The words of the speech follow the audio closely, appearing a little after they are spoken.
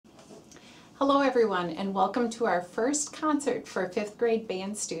Hello everyone, and welcome to our first concert for 5th grade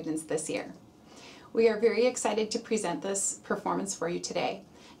band students this year. We are very excited to present this performance for you today.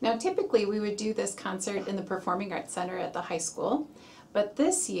 Now typically we would do this concert in the Performing Arts Center at the high school, but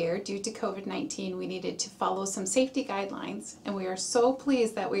this year, due to COVID-19, we needed to follow some safety guidelines, and we are so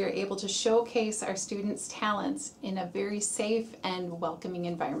pleased that we are able to showcase our students' talents in a very safe and welcoming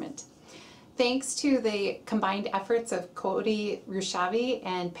environment. Thanks to the combined efforts of Cody, Rysavy,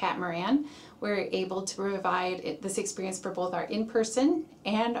 and Moran, we're able to provide this experience for both our in-person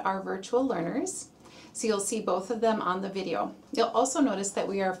and our virtual learners. So you'll see both of them on the video. You'll also notice that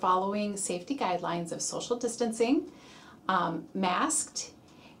we are following safety guidelines of social distancing, masked,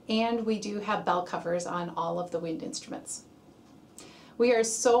 and we do have bell covers on all of the wind instruments. We are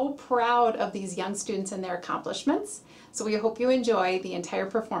so proud of these young students and their accomplishments, so we hope you enjoy the entire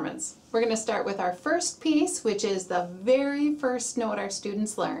performance. We're going to start with our first piece, which is the very first note our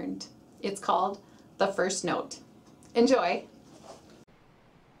students learned. It's called The First Note. Enjoy!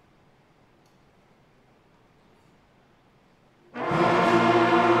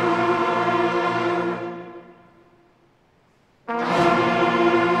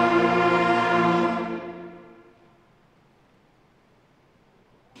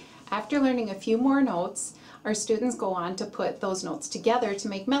 After learning a few more notes, our students go on to put those notes together to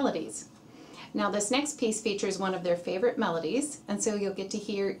make melodies. Now this next piece features one of their favorite melodies, and so you'll get to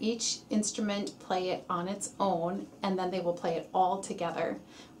hear each instrument play it on its own, and then they will play it all together.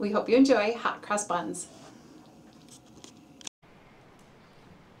 We hope you enjoy Hot Cross Buns.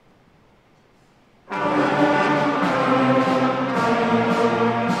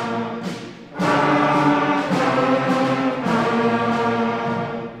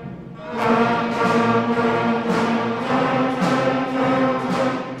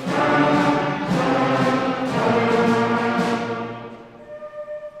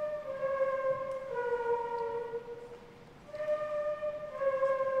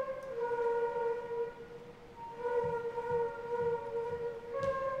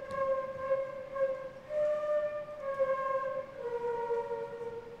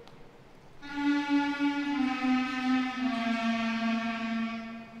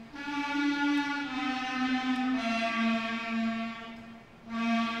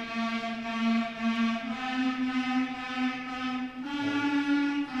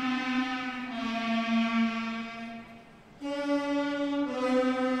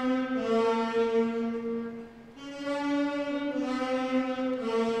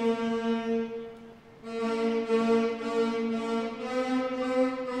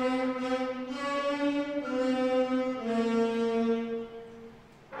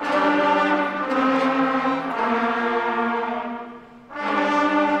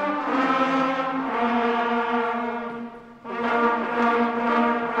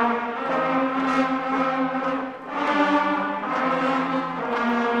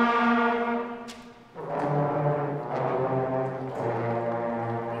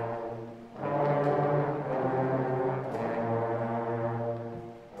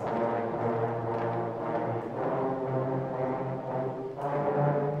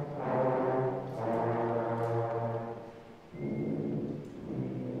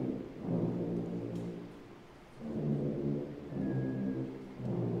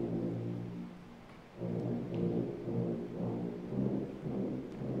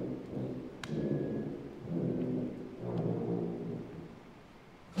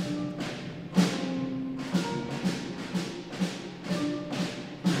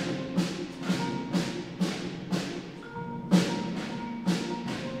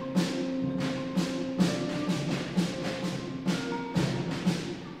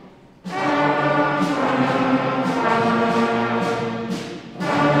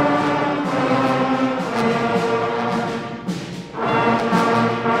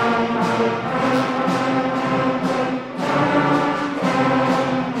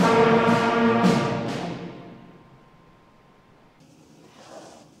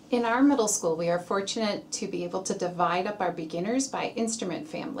 In our middle school, we are fortunate to be able to divide up our beginners by instrument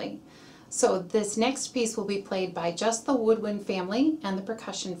family. So this next piece will be played by just the woodwind family and the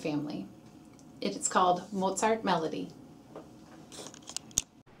percussion family. It's called Mozart Melody.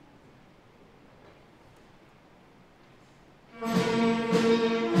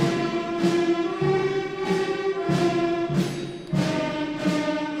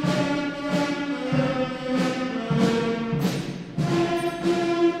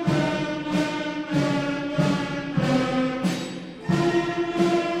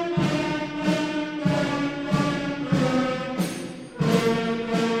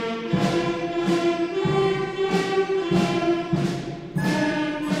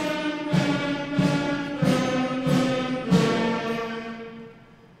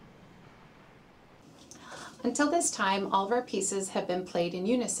 Until this time, all of our pieces have been played in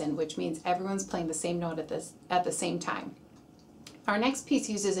unison, which means everyone's playing the same note at the same time. Our next piece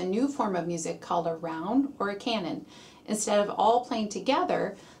uses a new form of music called a round or a canon. Instead of all playing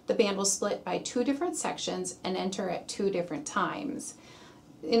together, the band will split by 2 different sections and enter at 2 different times.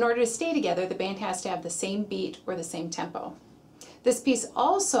 In order to stay together, the band has to have the same beat or the same tempo. This piece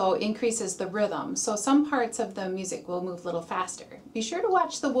also increases the rhythm, so some parts of the music will move a little faster. Be sure to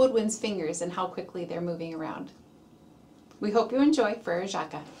watch the woodwind's fingers and how quickly they're moving around. We hope you enjoy Frere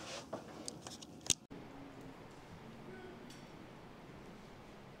Jacques.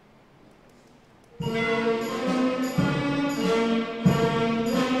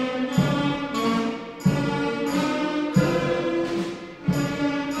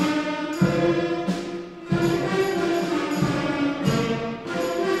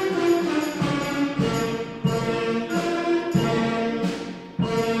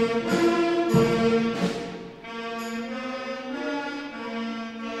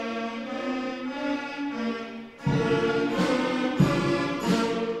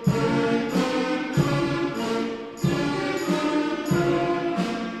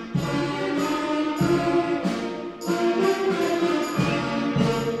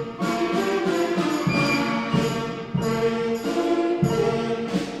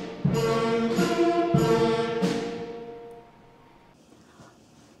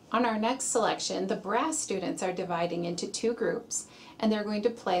 On our next selection, the brass students are dividing into 2 groups, and they're going to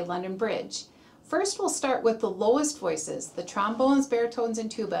play London Bridge. First, we'll start with the lowest voices, the trombones, baritones,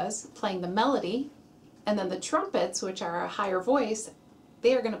 and tubas, playing the melody, and then the trumpets, which are a higher voice,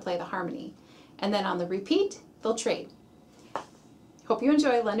 they are going to play the harmony. And then on the repeat, they'll trade. Hope you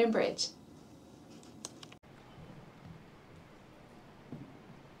enjoy London Bridge.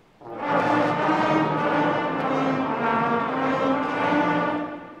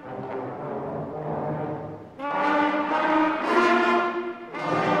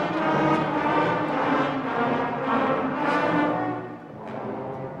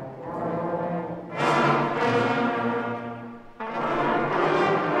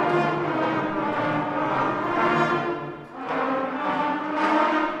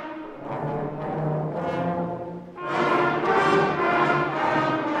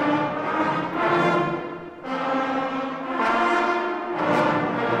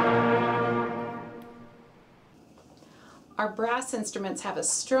 Our brass instruments have a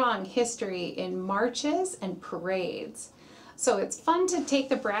strong history in marches and parades. So it's fun to take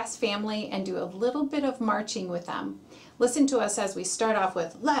the brass family and do a little bit of marching with them. Listen to us as we start off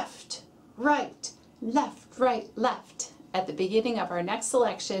with left, right, left at the beginning of our next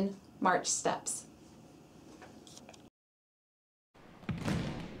selection, March Steps.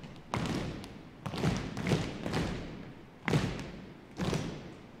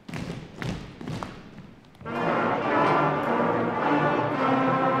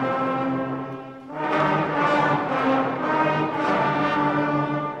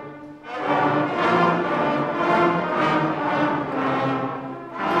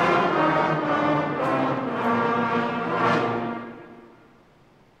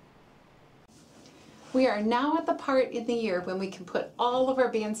 We are now at the part in the year when we can put all of our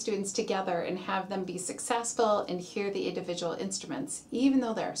band students together and have them be successful and hear the individual instruments, even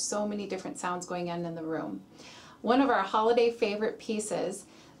though there are so many different sounds going on in the room. One of our holiday favorite pieces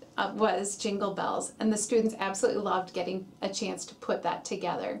was Jingle Bells, and the students absolutely loved getting a chance to put that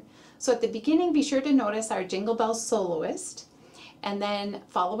together. So at the beginning, be sure to notice our Jingle Bells soloist. And then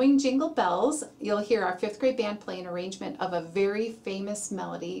following Jingle Bells, you'll hear our 5th grade band play an arrangement of a very famous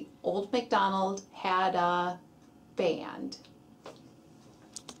melody, Old MacDonald Had a Band.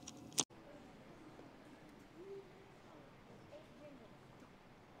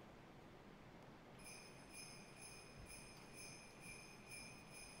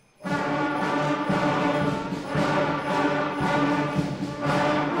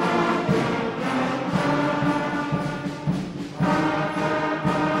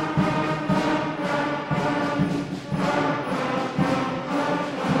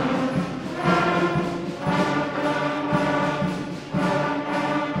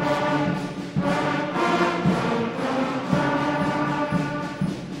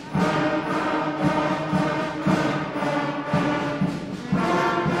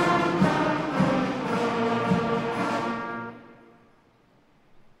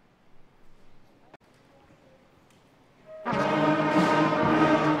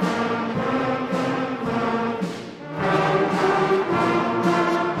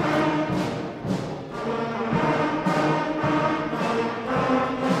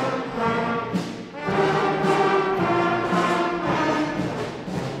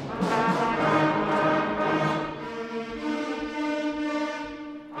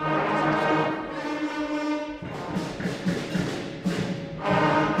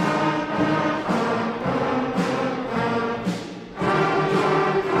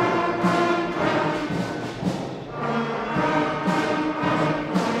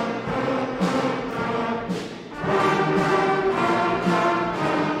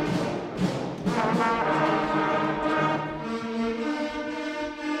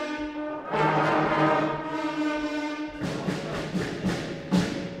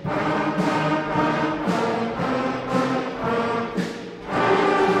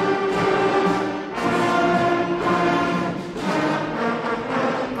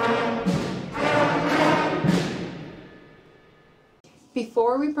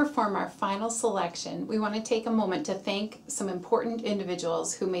 we perform our final selection, we want to take a moment to thank some important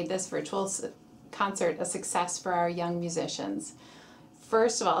individuals who made this virtual concert a success for our young musicians.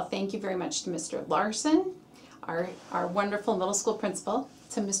 First of all, thank you very much to Mr. Larson, our wonderful middle school principal,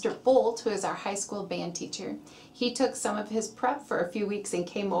 to Mr. Bolt, who is our high school band teacher. He took some of his prep for a few weeks and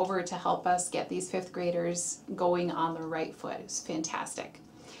came over to help us get these fifth graders going on the right foot. It was fantastic.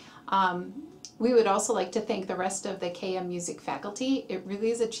 We would also like to thank the rest of the KM Music faculty. It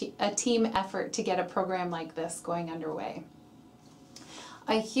really is a team effort to get a program like this going underway.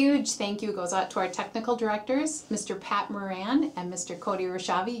 A huge thank you goes out to our technical directors, Mr. Pat Moran and Mr. Cody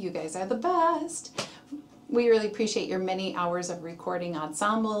Rysavy. You guys are the best. We really appreciate your many hours of recording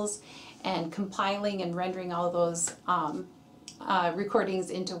ensembles and compiling and rendering all of those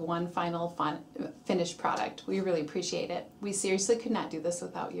recordings into one final finished product. We really appreciate it. We seriously could not do this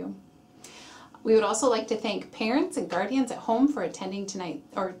without you. We would also like to thank parents and guardians at home for attending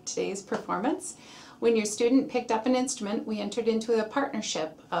today's performance. When your student picked up an instrument, we entered into a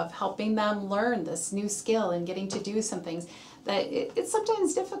partnership of helping them learn this new skill and getting to do some things that it's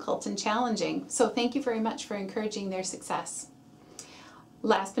sometimes difficult and challenging. So thank you very much for encouraging their success.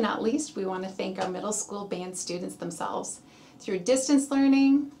 Last but not least, we want to thank our middle school band students themselves. Through distance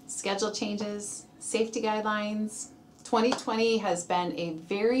learning, schedule changes, safety guidelines, 2020 has been a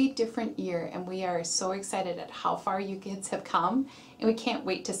very different year, and we are so excited at how far you kids have come, and we can't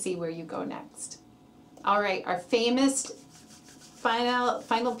wait to see where you go next. All right, our famous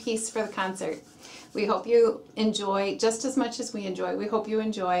final piece for the concert. We hope you enjoy just as much as we enjoy. We hope you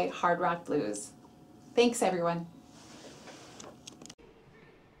enjoy Hard Rock Blues. Thanks, everyone.